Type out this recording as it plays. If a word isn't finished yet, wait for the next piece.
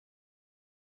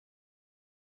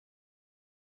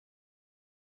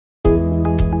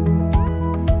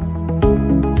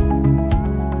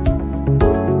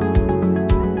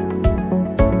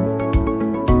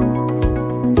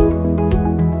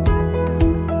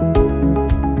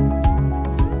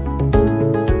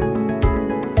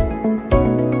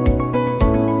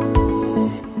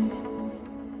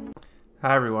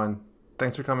everyone,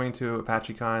 thanks for coming to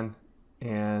ApacheCon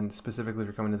and specifically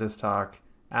for coming to this talk,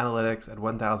 Analytics at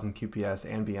 1000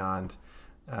 QPS and Beyond.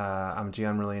 I'm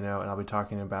Gian Merlino and I'll be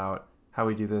talking about how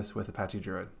we do this with Apache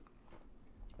Druid.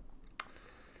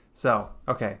 So,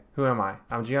 okay, who am I?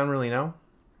 I'm Gian Merlino.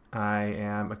 I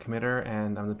am a committer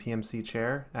and I'm the PMC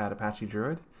chair at Apache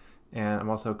Druid. And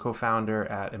I'm also co-founder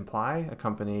at Imply, a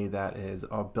company that is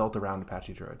all built around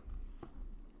Apache Druid.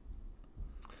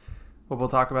 What we'll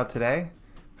talk about today,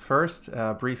 first,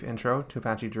 a brief intro to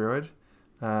Apache Druid.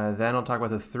 Then I'll talk about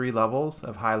the 3 levels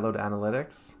of high-load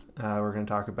analytics. We're going to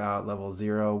talk about level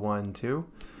 0, 1, 2.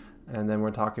 And then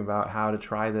we're talking about how to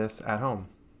try this at home.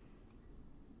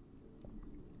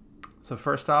 So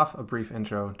first off, a brief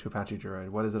intro to Apache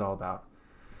Druid. What is it all about?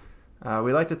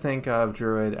 We like to think of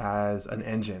Druid as an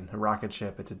engine, a rocket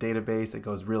ship. It's a database. It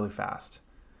goes really fast.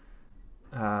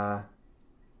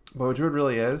 But what Druid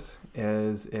really is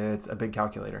it's a big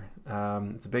calculator.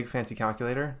 It's a big fancy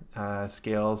calculator,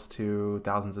 scales to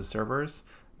thousands of servers,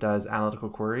 does analytical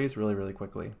queries really, really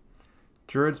quickly.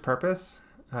 Druid's purpose,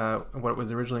 what it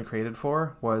was originally created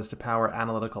for, was to power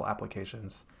analytical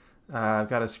applications. I've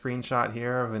got a screenshot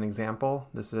here of an example.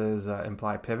 This is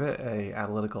Imply Pivot, an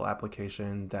analytical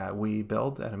application that we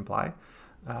build at Imply.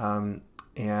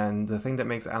 And the thing that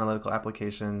makes analytical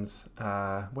applications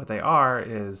what they are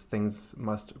is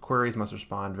queries must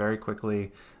respond very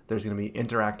quickly. There's going to be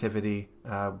interactivity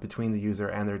between the user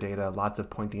and their data, lots of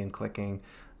pointing and clicking,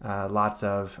 lots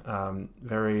of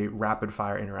very rapid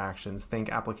fire interactions. Think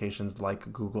applications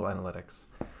like Google Analytics.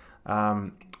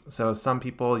 So some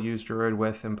people use Druid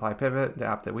with Imply Pivot, the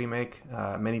app that we make.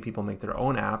 Many people make their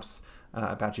own apps.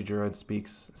 Apache Druid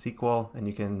speaks SQL, and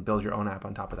you can build your own app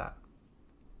on top of that.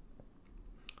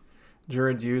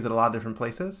 Druid's used at a lot of different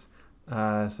places.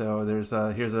 So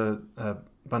here's a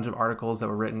bunch of articles that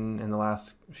were written in the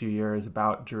last few years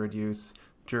about Druid use.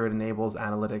 Druid enables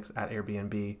analytics at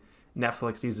Airbnb.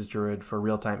 Netflix uses Druid for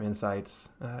real-time insights,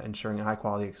 ensuring a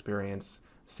high-quality experience.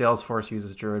 Salesforce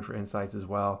uses Druid for insights as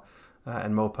well.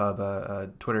 And Mopub, a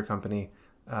Twitter company,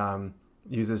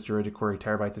 uses Druid to query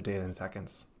terabytes of data in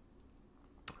seconds.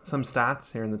 Some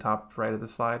stats here in the top right of the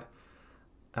slide.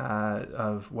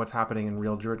 Of what's happening in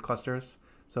real Druid clusters.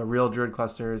 So real Druid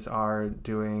clusters are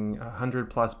doing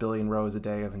 100+ billion rows a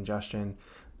day of ingestion,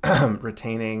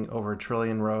 retaining over 1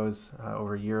 trillion rows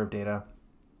over a year of data,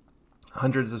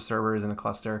 hundreds of servers in a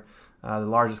cluster. The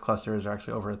largest clusters are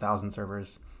actually over 1,000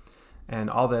 servers. And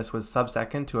all this with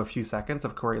subsecond to a few seconds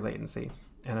of query latency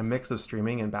and a mix of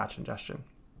streaming and batch ingestion.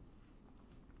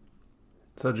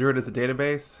 So Druid is a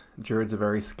database. Druid's a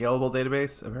very scalable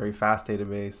database, a very fast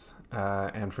database.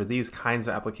 And for these kinds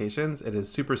of applications, it is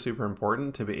super, super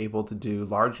important to be able to do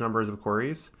large numbers of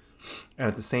queries and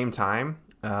at the same time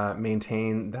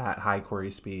maintain that high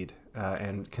query speed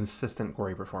and consistent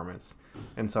query performance.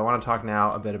 And so I want to talk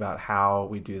now a bit about how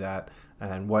we do that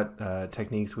and what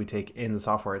techniques we take in the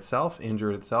software itself, in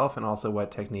Druid itself, and also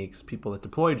what techniques people that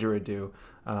deploy Druid do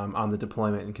on the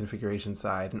deployment and configuration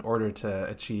side in order to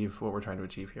achieve what we're trying to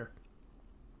achieve here.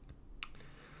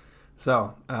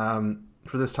 So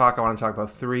for this talk, I want to talk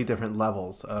about 3 different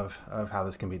levels of how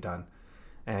this can be done.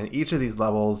 And each of these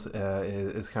levels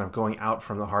is kind of going out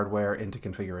from the hardware into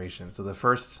configuration. So the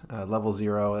first, level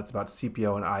 0, that's about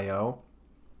CPO and I/O.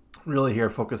 Really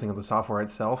here focusing on the software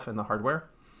itself and the hardware.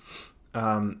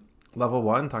 Level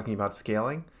 1, talking about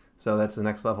scaling. So that's the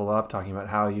next level up, talking about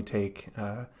how you take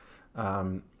the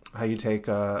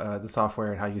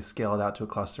software and how you scale it out to a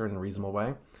cluster in a reasonable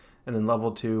way. And then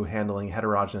level 2, handling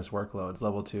heterogeneous workloads.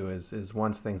 Level 2 is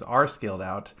once things are scaled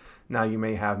out, now you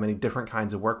may have many different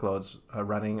kinds of workloads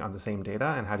running on the same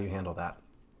data, and how do you handle that?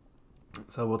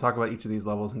 So we'll talk about each of these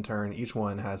levels in turn. Each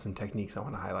one has some techniques I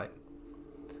want to highlight.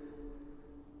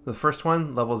 The first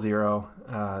one, level 0,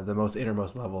 the most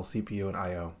innermost level, CPU and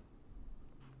I/O.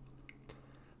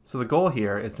 So the goal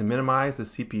here is to minimize the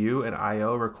CPU and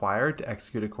I/O required to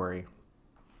execute a query.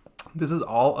 This is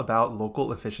all about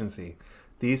local efficiency.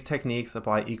 These techniques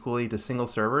apply equally to single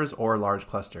servers or large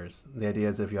clusters. The idea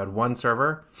is if you had one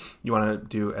server, you want to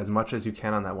do as much as you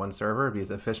can on that one server, be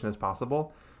as efficient as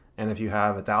possible. And if you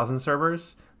have 1,000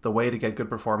 servers, the way to get good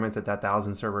performance at that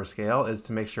 1,000 server scale is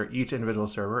to make sure each individual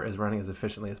server is running as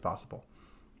efficiently as possible.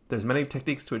 There's many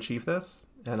techniques to achieve this,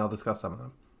 and I'll discuss some of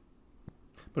them.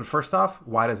 But first off,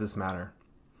 why does this matter?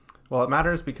 Well, it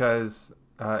matters because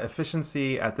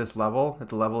efficiency at this level, at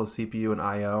the level of CPU and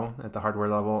I/O, at the hardware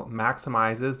level,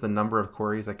 maximizes the number of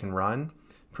queries that can run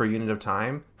per unit of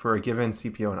time for a given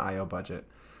CPU and I/O budget.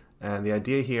 And the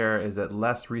idea here is that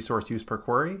less resource use per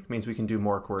query means we can do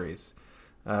more queries.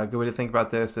 A good way to think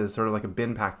about this is sort of like a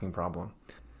bin packing problem.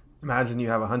 Imagine you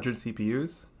have 100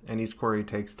 CPUs and each query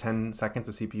takes 10 seconds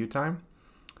of CPU time.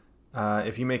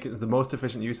 If you make the most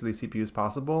efficient use of these CPUs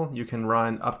possible, you can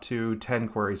run up to 10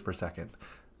 queries per second,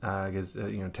 because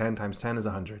 10 times 10 is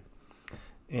 100.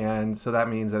 And so that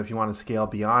means that if you want to scale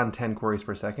beyond 10 queries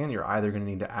per second, you're either going to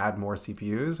need to add more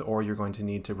CPUs or you're going to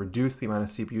need to reduce the amount of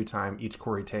CPU time each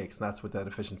query takes. And that's what that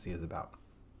efficiency is about.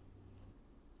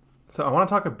 So I want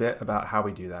to talk a bit about how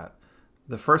we do that.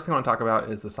 The first thing I want to talk about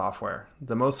is the software.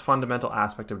 The most fundamental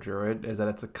aspect of Druid is that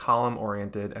it's a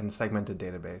column-oriented and segmented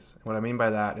database. What I mean by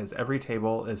that is every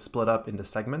table is split up into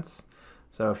segments.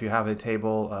 So if you have a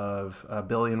table of 1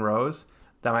 billion rows,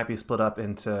 that might be split up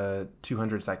into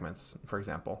 200 segments, for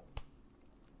example.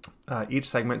 Each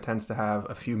segment tends to have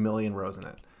a few million rows in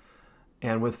it.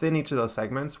 And within each of those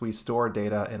segments, we store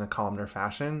data in a columnar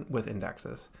fashion with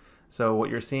indexes. So what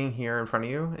you're seeing here in front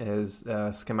of you is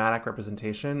a schematic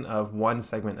representation of one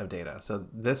segment of data. So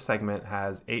this segment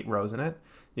has 8 rows in it.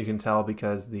 You can tell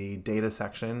because the data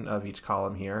section of each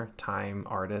column here, time,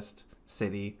 artist,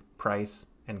 city, price,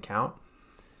 and count.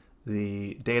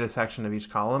 The data section of each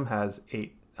column has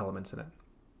 8 elements in it.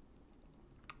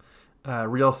 A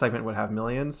real segment would have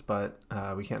millions, but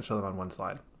we can't show them on one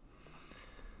slide.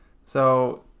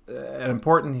 So an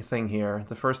important thing here,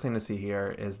 the first thing to see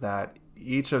here is that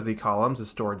each of the columns is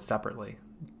stored separately.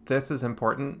 This is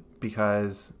important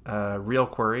because real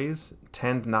queries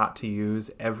tend not to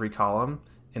use every column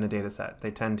in a data set.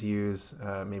 They tend to use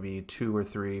maybe 2 or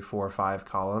 3, 4 or 5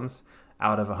 columns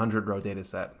out of a 100-row data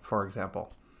set, for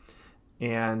example.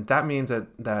 And that means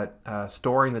that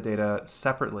storing the data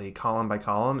separately, column by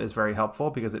column, is very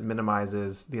helpful because it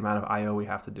minimizes the amount of I/O we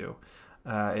have to do.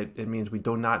 It means we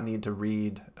do not need to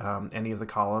read any of the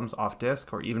columns off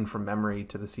disk or even from memory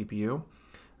to the CPU,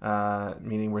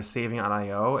 meaning we're saving on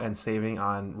I/O and saving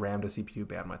on RAM to CPU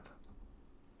bandwidth.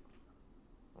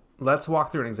 Let's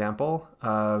walk through an example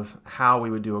of how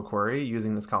we would do a query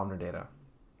using this columnar data.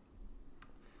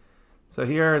 So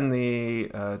here in the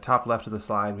top left of the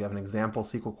slide, we have an example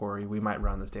SQL query we might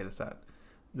run this data set.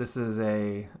 This is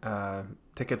a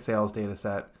ticket sales data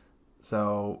set.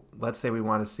 So let's say we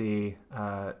want to see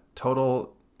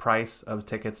total price of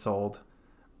tickets sold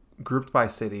grouped by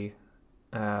city,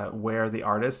 where the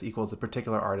artist equals the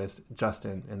particular artist,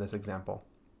 Justin, in this example.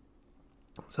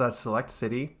 So that's select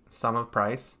city, sum of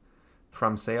price,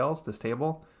 from sales, this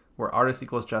table, where artist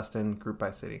equals Justin, grouped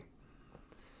by city.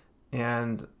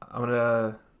 And I'm going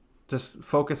to just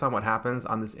focus on what happens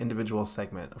on this individual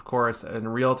segment. Of course, in a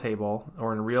real table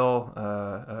or in a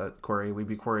real query, we'd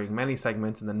be querying many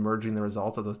segments and then merging the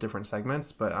results of those different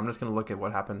segments. But I'm just going to look at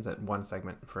what happens at one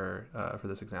segment for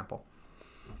this example.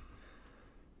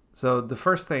 So the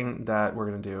first thing that we're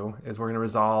going to do is we're going to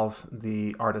resolve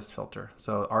the artist filter.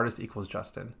 So artist equals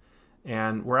Justin.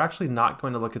 And we're actually not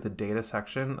going to look at the data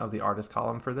section of the artist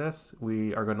column for this.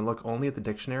 We are going to look only at the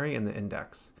dictionary and the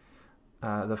index.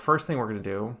 The first thing we're going to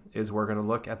do is we're going to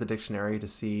look at the dictionary to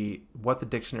see what the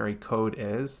dictionary code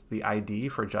is, the ID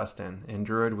for Justin. In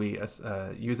Druid, we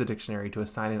use a dictionary to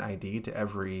assign an ID to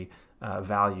every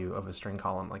value of a string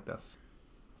column like this.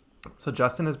 So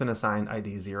Justin has been assigned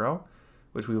ID 0,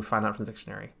 which we will find out from the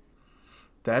dictionary.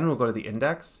 Then we'll go to the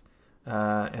index,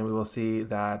 and we will see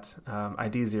that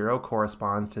ID 0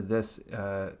 corresponds to this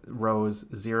rows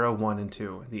 0, 1, and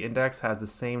 2. The index has the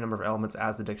same number of elements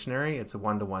as the dictionary. It's a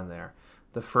 1-to-1 there.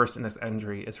 The first index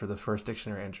entry is for the first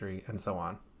dictionary entry, and so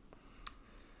on.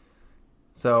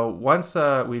 So once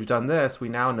we've done this, we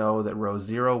now know that rows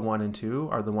 0, 1, and 2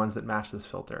 are the ones that match this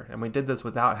filter. And we did this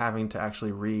without having to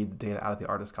actually read data out of the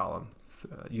artist column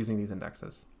using these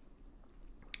indexes.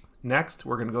 Next,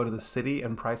 we're going to go to the city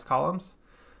and price columns,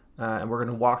 and we're going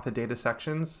to walk the data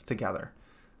sections together.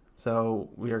 So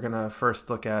we are going to first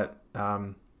look at,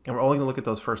 and we're only going to look at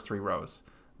those first 3 rows.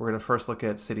 We're going to first look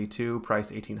at city 2, price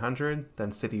 1800,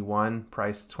 then city 1,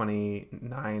 price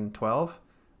 2912,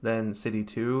 then city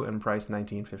 2 and price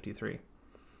 1953.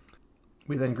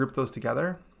 We then group those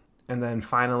together and then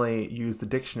finally use the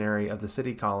dictionary of the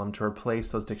city column to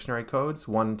replace those dictionary codes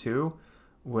 1 and 2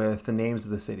 with the names of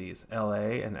the cities,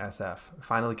 LA and SF,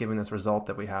 finally giving this result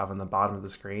that we have on the bottom of the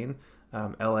screen,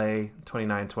 LA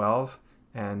 2912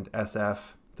 and SF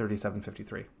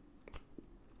 3753.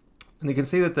 And you can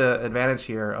see that the advantage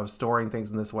here of storing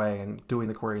things in this way and doing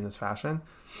the query in this fashion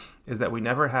is that we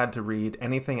never had to read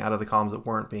anything out of the columns that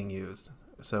weren't being used.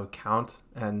 So count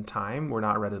and time were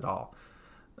not read at all.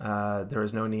 There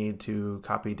is no need to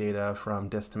copy data from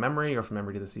disk to memory or from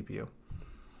memory to the CPU.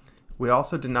 We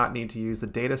also did not need to use the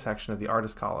data section of the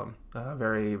artist column,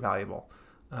 very valuable.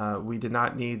 We did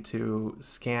not need to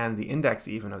scan the index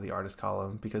even of the artist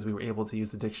column because we were able to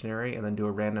use the dictionary and then do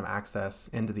a random access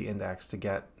into the index to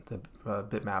get the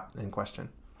bitmap in question.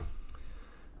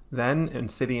 Then in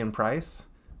city and price,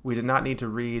 we did not need to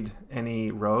read any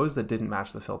rows that didn't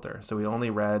match the filter. So we only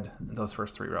read those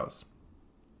first 3 rows.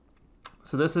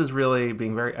 So this is really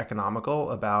being very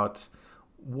economical about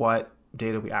what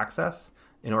data we access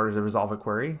in order to resolve a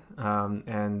query,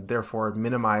 and therefore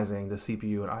minimizing the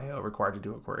CPU and I/O required to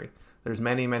do a query. There's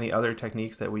many, many other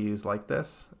techniques that we use like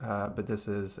this, but this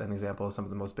is an example of some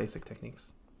of the most basic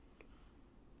techniques.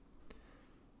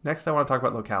 Next, I want to talk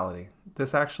about locality.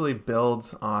 This actually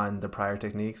builds on the prior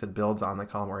techniques. It builds on the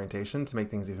column orientation to make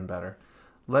things even better.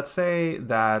 Let's say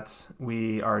that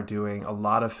we are doing a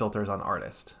lot of filters on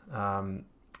artist.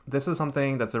 This is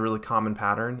something that's a really common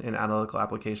pattern in analytical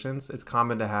applications. It's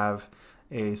common to have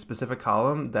a specific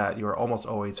column that you're almost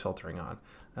always filtering on.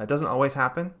 It doesn't always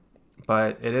happen,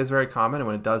 but it is very common, and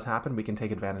when it does happen, we can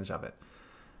take advantage of it.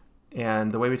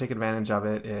 And the way we take advantage of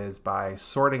it is by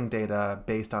sorting data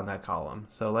based on that column.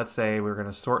 So let's say we're going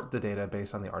to sort the data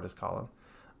based on the artist column.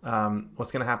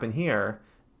 What's going to happen here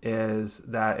is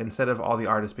that instead of all the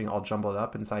artists being all jumbled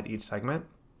up inside each segment,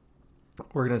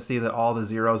 we're going to see that all the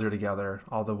zeros are together,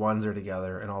 all the ones are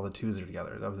together, and all the twos are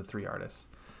together of the 3 artists.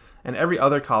 And every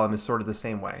other column is sorted the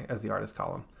same way as the artist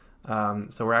column.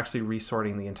 So we're actually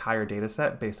resorting the entire data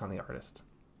set based on the artist.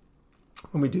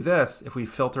 When we do this, if we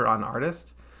filter on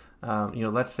artist,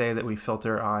 let's say that we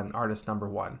filter on artist number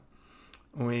 1.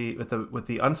 With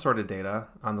the unsorted data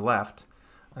on the left,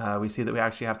 we see that we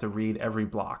actually have to read every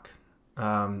block.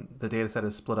 The data set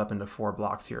is split up into 4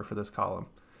 blocks here for this column.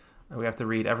 We have to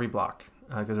read every block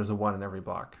because there's a 1 in every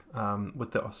block.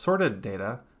 With the sorted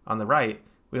data on the right,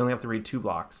 we only have to read 2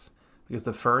 blocks because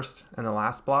the first and the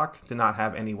last block do not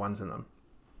have any 1s in them.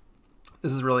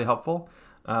 This is really helpful.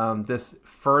 This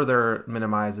further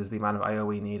minimizes the amount of I/O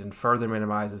we need and further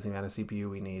minimizes the amount of CPU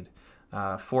we need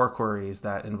for queries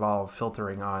that involve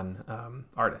filtering on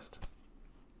artist.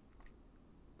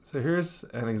 So here's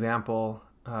an example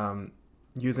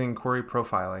using query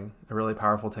profiling, a really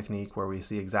powerful technique where we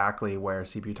see exactly where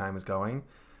CPU time is going.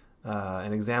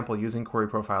 An example using query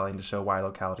profiling to show why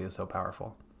locality is so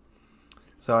powerful.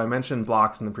 So I mentioned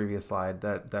blocks in the previous slide,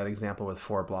 that example with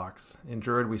 4 blocks. In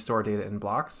Druid, we store data in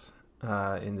blocks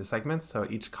in the segments. So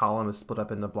each column is split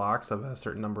up into blocks of a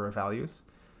certain number of values.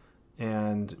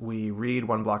 And we read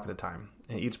 1 block at a time.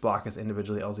 And each block is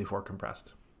individually LZ4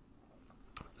 compressed.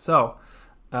 So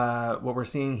what we're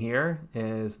seeing here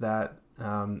is that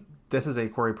this is a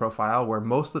query profile where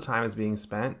most of the time is being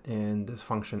spent in this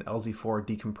function LZ4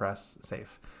 decompress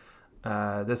safe.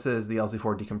 This is the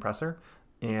LZ4 decompressor,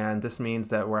 and this means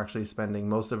that we're actually spending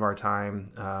most of our time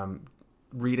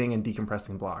reading and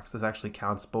decompressing blocks. This actually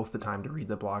counts both the time to read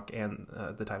the block and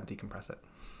the time to decompress it.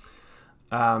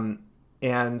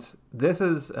 And this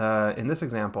is, in this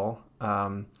example,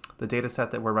 the data set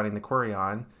that we're running the query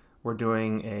on. We're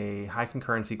doing a high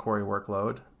concurrency query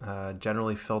workload,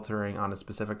 generally filtering on a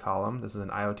specific column. This is an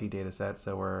IoT data set,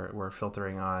 so we're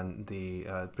filtering on the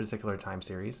particular time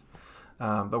series,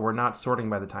 but we're not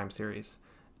sorting by the time series.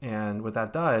 And what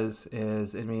that does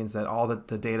is it means that all the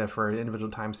data for an individual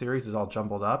time series is all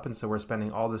jumbled up, and so we're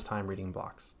spending all this time reading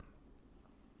blocks.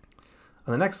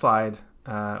 On the next slide,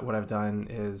 what I've done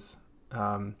is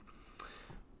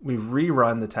we've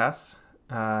rerun the tests.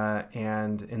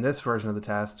 And in this version of the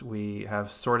test, we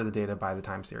have sorted the data by the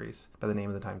time series, by the name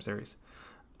of the time series.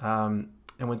 And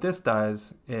what this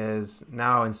does is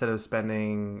now instead of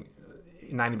spending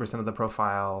 90% of the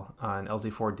profile on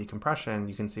LZ4 decompression,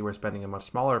 you can see we're spending a much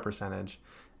smaller percentage.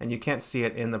 And you can't see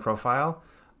it in the profile,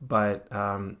 but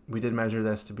we did measure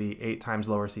this to be 8 times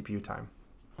lower CPU time,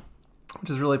 which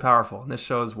is really powerful. And this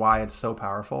shows why it's so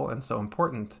powerful and so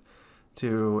important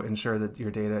to ensure that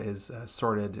your data is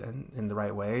sorted in the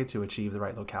right way to achieve the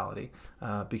right locality.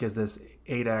 Because this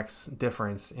 8x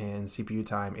difference in CPU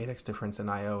time, 8x difference in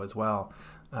I/O as well,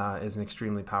 is an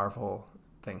extremely powerful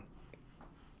thing.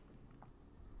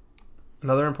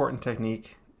 Another important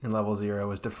technique in level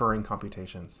 0 is deferring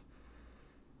computations.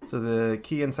 So the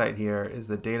key insight here is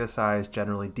that data size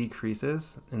generally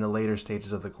decreases in the later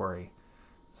stages of the query.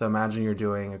 So imagine you're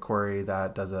doing a query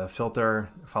that does a filter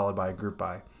followed by a group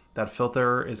by. That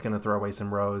filter is going to throw away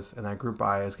some rows, and that group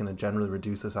by is going to generally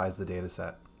reduce the size of the data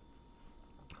set.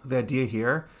 The idea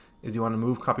here is you want to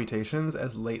move computations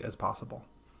as late as possible.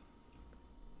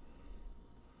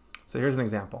 So here's an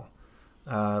example.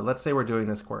 Let's say we're doing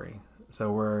this query.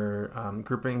 So we're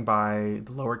grouping by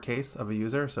the lowercase of a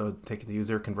user. So take the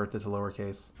user, convert this to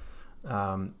lowercase,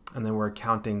 and then we're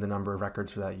counting the number of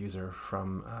records for that user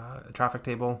from a traffic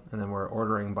table, and then we're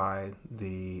ordering by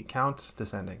the count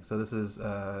descending. So this is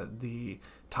the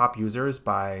top users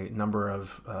by number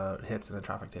of hits in a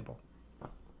traffic table.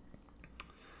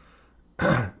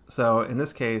 So in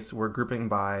this case, we're grouping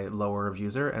by lower of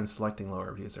user and selecting lower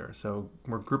of user. So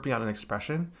we're grouping out an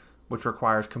expression, which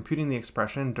requires computing the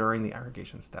expression during the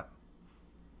aggregation step.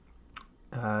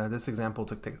 This example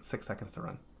took 6 seconds to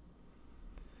run.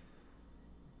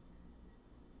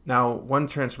 Now, one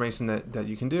transformation that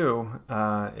you can do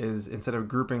is instead of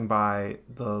grouping by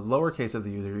the lowercase of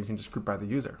the user, you can just group by the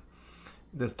user.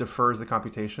 This defers the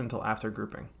computation until after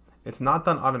grouping. It's not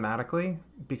done automatically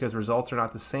because results are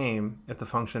not the same if the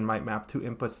function might map 2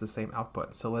 inputs to the same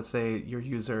output. So let's say your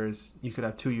users, you could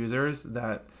have 2 users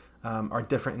that are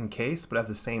different in case but have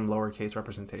the same lowercase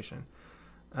representation.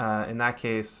 In that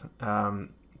case,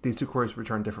 these 2 queries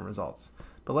return different results.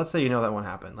 But let's say you know that won't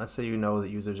happen. Let's say you know that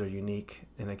users are unique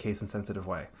in a case-insensitive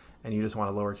way, and you just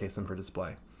want to lowercase them for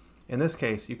display. In this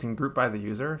case, you can group by the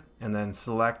user and then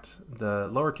select the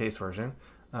lowercase version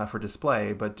for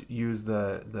display, but use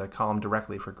the column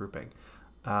directly for grouping.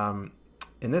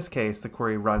 In this case, the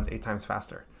query runs 8 times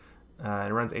faster.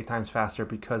 It runs 8 times faster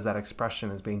because that expression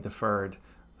is being deferred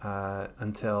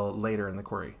until later in the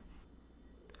query.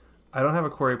 I don't have a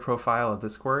query profile of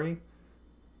this query,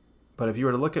 but if you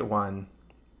were to look at one,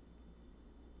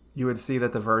 you would see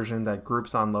that the version that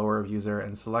groups on lower of user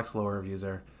and selects lower of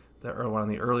user, the one on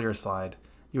the earlier slide,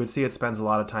 you would see it spends a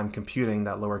lot of time computing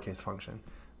that lowercase function.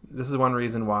 This is one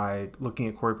reason why looking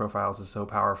at query profiles is so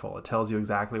powerful. It tells you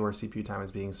exactly where CPU time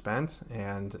is being spent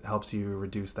and helps you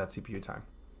reduce that CPU time.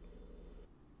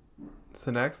 So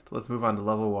next, let's move on to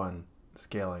level 1,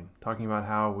 scaling, talking about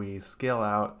how we scale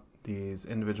out these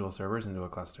individual servers into a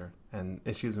cluster and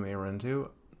issues we may run into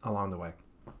along the way.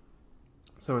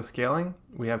 So with scaling,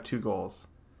 we have 2 goals.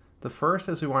 The first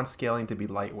is we want scaling to be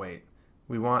lightweight.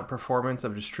 We want performance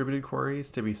of distributed queries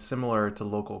to be similar to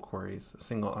local queries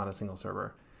on a single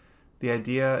server. The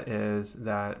idea is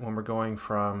that when we're going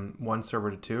from 1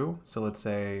 server to 2, so let's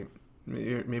say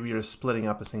maybe you're splitting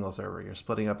up a single server. You're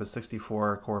splitting up a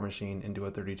 64-core machine into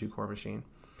a 32-core machine.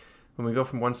 When we go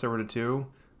from 1 server to 2,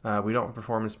 we don't want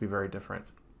performance to be very different.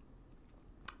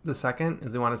 The second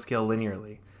is we want to scale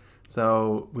linearly.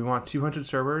 So we want 200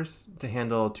 servers to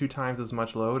handle 2 times as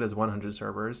much load as 100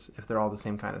 servers if they're all the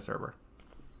same kind of server.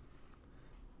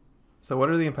 So what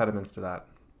are the impediments to that?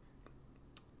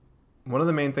 One of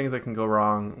the main things that can go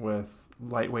wrong with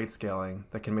lightweight scaling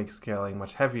that can make scaling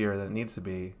much heavier than it needs to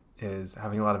be is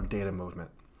having a lot of data movement.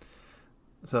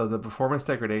 So the performance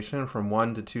degradation from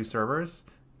 1 to 2 servers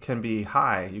can be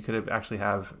high. You could actually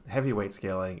have heavyweight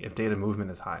scaling if data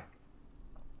movement is high.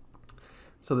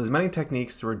 So there's many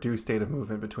techniques to reduce data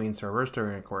movement between servers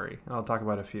during a query. I'll talk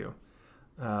about a few.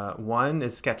 One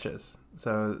is sketches.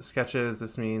 So sketches,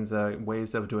 this means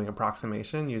ways of doing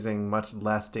approximation using much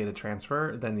less data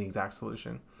transfer than the exact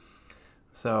solution.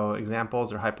 So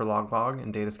examples are hyperlog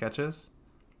and data sketches.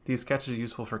 These sketches are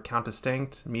useful for count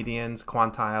distinct, medians,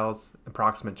 quantiles,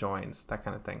 approximate joins, that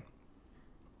kind of thing.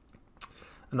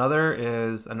 Another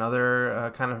is kind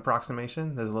of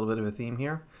approximation. There's a little bit of a theme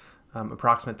here.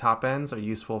 Approximate top ends are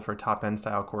useful for top end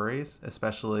style queries,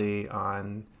 especially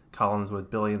on columns with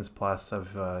billions plus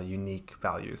of unique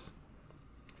values.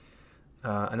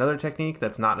 Another technique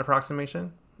that's not an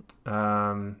approximation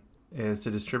is to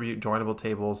distribute joinable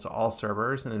tables to all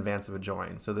servers in advance of a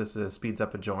join. So this speeds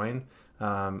up a join.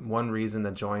 One reason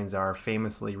that joins are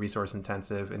famously resource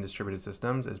intensive in distributed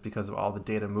systems is because of all the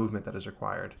data movement that is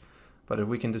required. But if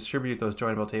we can distribute those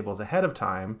joinable tables ahead of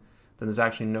time, then there's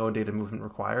actually no data movement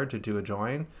required to do a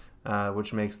join,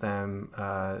 which makes them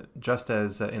just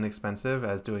as inexpensive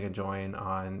as doing a join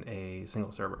on a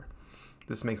single server.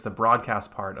 This makes the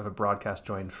broadcast part of a broadcast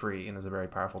join free and is a very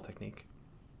powerful technique.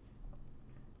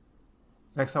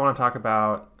 Next, I want to talk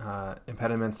about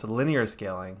impediments to linear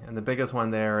scaling, and the biggest one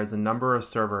there is the number of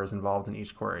servers involved in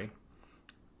each query.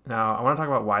 Now, I want to talk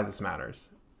about why this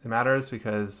matters. It matters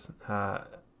because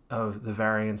of the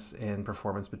variance in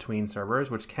performance between servers,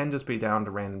 which can just be down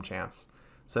to random chance.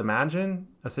 So imagine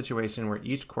a situation where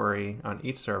each query on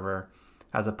each server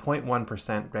has a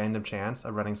 0.1% random chance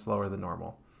of running slower than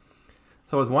normal.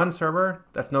 So with one server,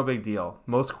 that's no big deal.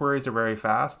 Most queries are very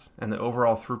fast, and the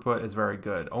overall throughput is very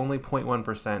good. Only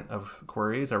 0.1% of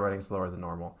queries are running slower than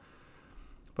normal.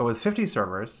 But with 50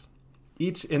 servers,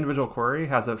 each individual query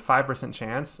has a 5%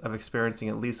 chance of experiencing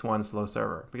at least one slow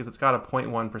server because it's got a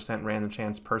 0.1% random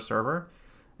chance per server,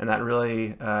 and that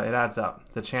really, it adds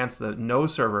up. The chance that no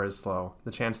server is slow,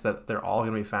 the chance that they're all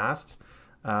going to be fast,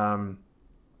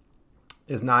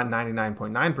 is not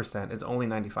 99.9%, it's only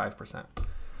 95%.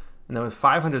 And then with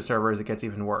 500 servers, it gets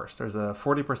even worse. There's a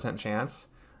 40% chance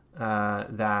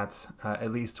that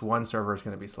at least one server is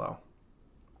going to be slow.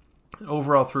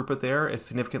 Overall throughput there is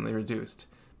significantly reduced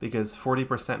because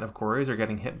 40% of queries are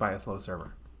getting hit by a slow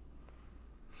server.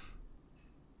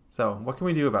 So what can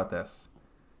we do about this?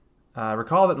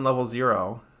 Recall that in level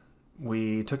 0,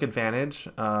 we took advantage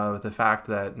of the fact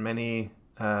that many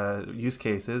use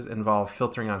cases involve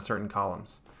filtering on certain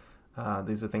columns.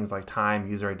 These are things like time,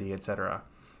 user ID, etc.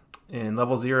 In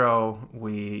level 0,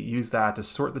 we use that to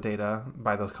sort the data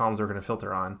by those columns we're going to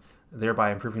filter on,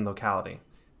 thereby improving locality.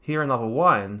 Here in level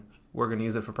 1, we're going to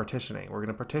use it for partitioning. We're going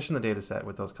to partition the data set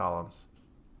with those columns.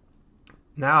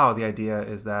 Now the idea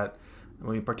is that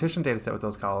when we partition data set with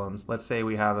those columns, let's say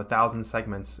we have 1,000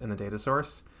 segments in a data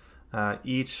source.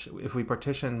 If we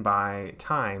partition by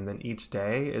time, then each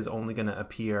day is only going to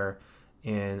appear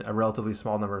in a relatively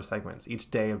small number of segments. Each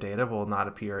day of data will not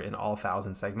appear in all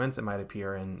 1,000 segments. It might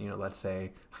appear in, let's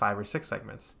say 5 or 6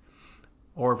 segments.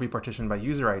 Or if we partition by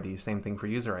user ID, same thing for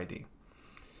user ID.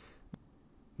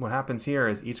 What happens here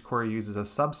is each query uses a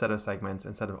subset of segments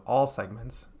instead of all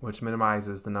segments, which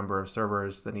minimizes the number of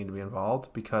servers that need to be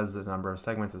involved because the number of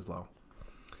segments is low.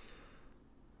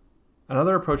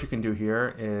 Another approach you can do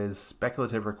here is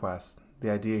speculative requests. The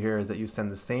idea here is that you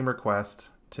send the same request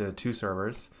to 2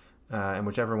 servers, and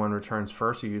whichever one returns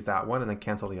first, you use that one and then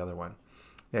cancel the other one.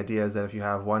 The idea is that if you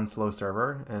have one slow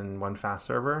server and one fast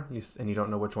server, and you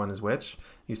don't know which one is which,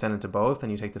 you send it to both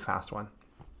and you take the fast one.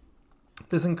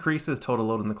 This increases total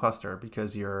load in the cluster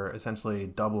because you're essentially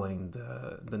doubling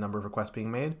the number of requests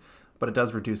being made, but it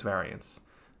does reduce variance.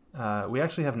 We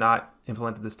actually have not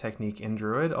implemented this technique in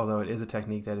Druid, although it is a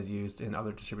technique that is used in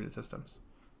other distributed systems.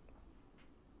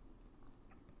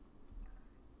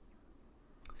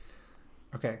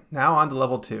 Okay, now on to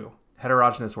level 2,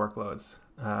 heterogeneous workloads.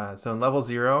 So in level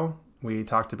 0, we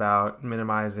talked about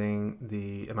minimizing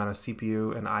the amount of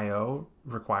CPU and I/O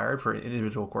required for an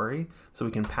individual query, so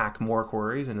we can pack more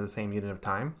queries into the same unit of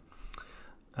time.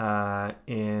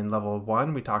 In level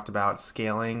 1, we talked about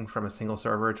scaling from a single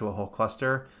server to a whole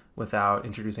cluster without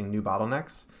introducing new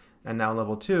bottlenecks. And now in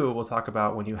level 2, we'll talk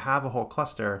about when you have a whole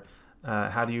cluster,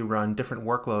 how do you run different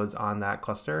workloads on that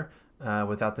cluster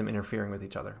without them interfering with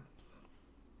each other.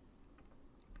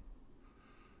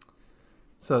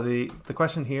 So the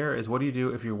question here is, what do you do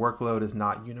if your workload is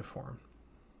not uniform?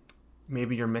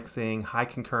 Maybe you're mixing high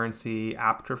concurrency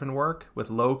app-driven work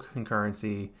with low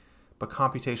concurrency but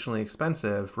computationally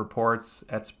expensive reports,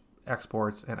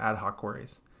 exports, and ad hoc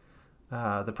queries.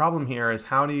 The problem here is,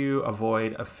 how do you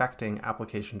avoid affecting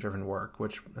application-driven work,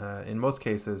 which in most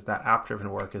cases, that app-driven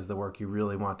work is the work you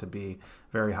really want to be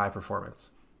very high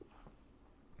performance.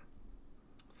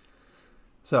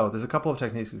 So there's a couple of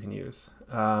techniques we can use.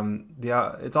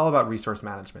 It's all about resource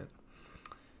management.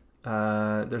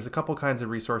 There's a couple kinds of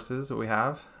resources that we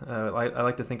have. I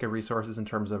like to think of resources in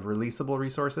terms of releasable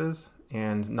resources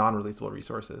and non-releasable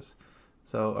resources.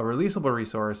 So a releasable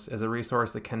resource is a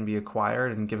resource that can be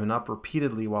acquired and given up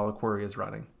repeatedly while a query is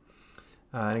running.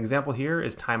 An example here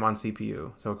is time on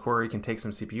CPU. So a query can take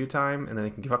some CPU time, and then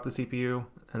it can give up the CPU,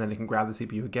 and then it can grab the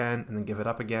CPU again, and then give it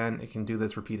up again. It can do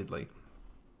this repeatedly.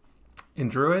 In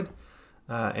Druid,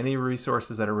 any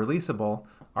resources that are releasable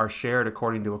are shared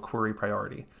according to a query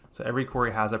priority. So every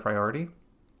query has a priority.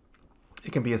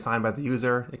 It can be assigned by the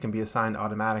user. It can be assigned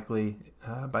automatically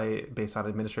based on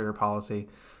administrator policy.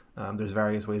 There's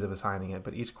various ways of assigning it,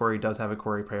 but each query does have a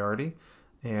query priority.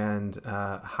 And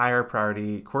higher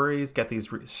priority queries get these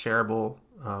shareable,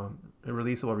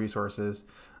 releasable resources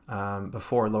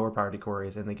before lower priority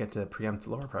queries, and they get to preempt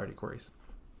lower priority queries.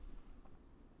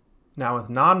 Now with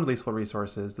non-releasable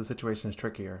resources, the situation is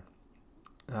trickier.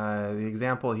 The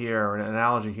example here, or an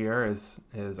analogy here, is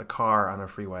a car on a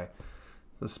freeway.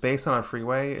 So space on a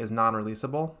freeway is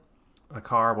non-releasable. A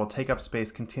car will take up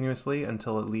space continuously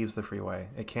until it leaves the freeway.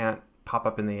 It can't pop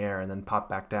up in the air and then pop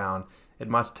back down. It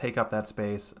must take up that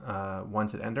space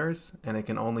once it enters, and it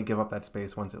can only give up that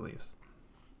space once it leaves.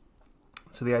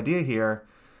 So the idea here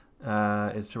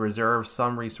is to reserve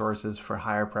some resources for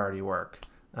higher priority work.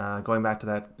 Going back to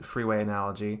that freeway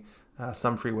analogy,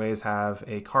 some freeways have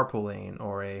a carpool lane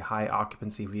or a high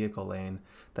occupancy vehicle lane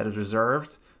that is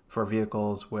reserved for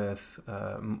vehicles with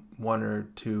 1 or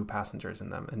 2 passengers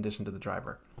in them, in addition to the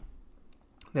driver.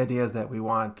 The idea is that we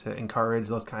want to encourage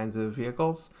those kinds of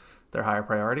vehicles. They're higher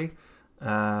priority,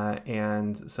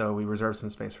 and so we reserve some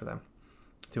space for them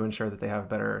to ensure that they have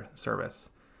better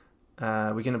service.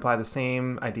 We can apply the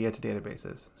same idea to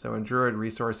databases. So in Druid,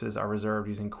 resources are reserved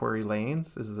using query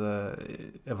lanes. This is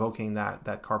evoking that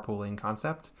carpooling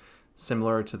concept,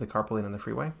 similar to the carpooling on the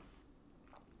freeway.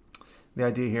 The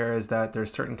idea here is that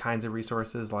there's certain kinds of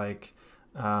resources like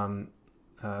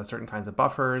certain kinds of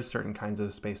buffers, certain kinds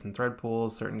of space and thread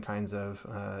pools, certain kinds of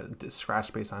scratch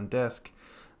space on disk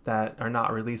that are not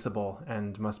releasable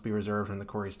and must be reserved when the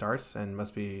query starts and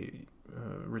must be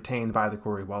retained by the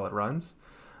query while it runs.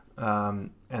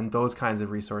 And those kinds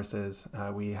of resources,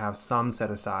 we have some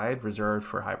set aside reserved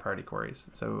for high priority queries.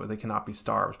 So they cannot be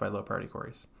starved by low priority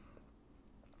queries.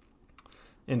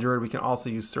 In Druid, we can also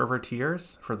use server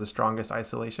tiers for the strongest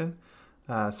isolation.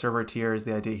 Server tiers,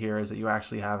 the idea here is that you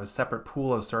actually have a separate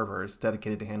pool of servers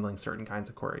dedicated to handling certain kinds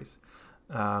of queries.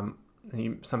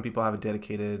 Some people have a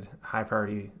dedicated high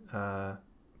priority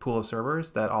pool of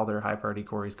servers that all their high priority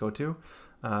queries go to,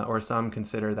 or some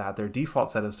consider that their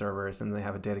default set of servers and they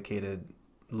have a dedicated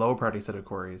low priority set of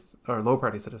queries, or low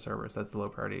priority set of servers that the low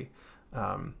priority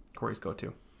queries go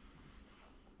to.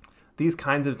 These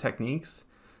kinds of techniques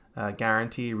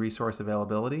guarantee resource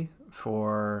availability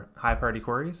for high priority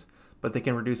queries, but they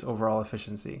can reduce overall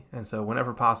efficiency. And so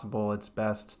whenever possible, it's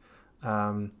best,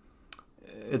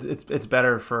 it's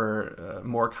better for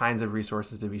more kinds of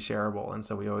resources to be shareable. And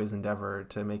so we always endeavor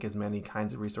to make as many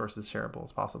kinds of resources shareable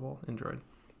as possible in Druid.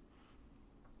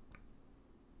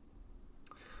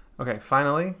 Okay,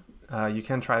 finally, you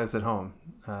can try this at home.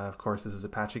 Of course, this is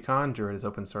ApacheCon. Druid is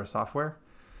open source software.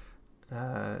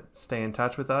 Stay in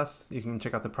touch with us. You can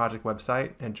check out the project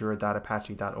website at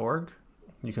druid.apache.org.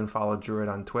 You can follow Druid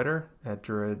on Twitter at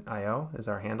druid.io is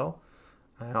our handle.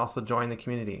 And also join the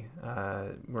community.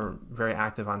 We're very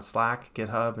active on Slack,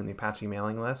 GitHub, and the Apache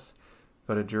mailing lists.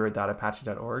 Go to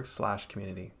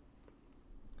druid.apache.org/community.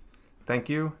 Thank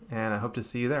you, and I hope to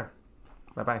see you there.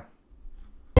 Bye-bye.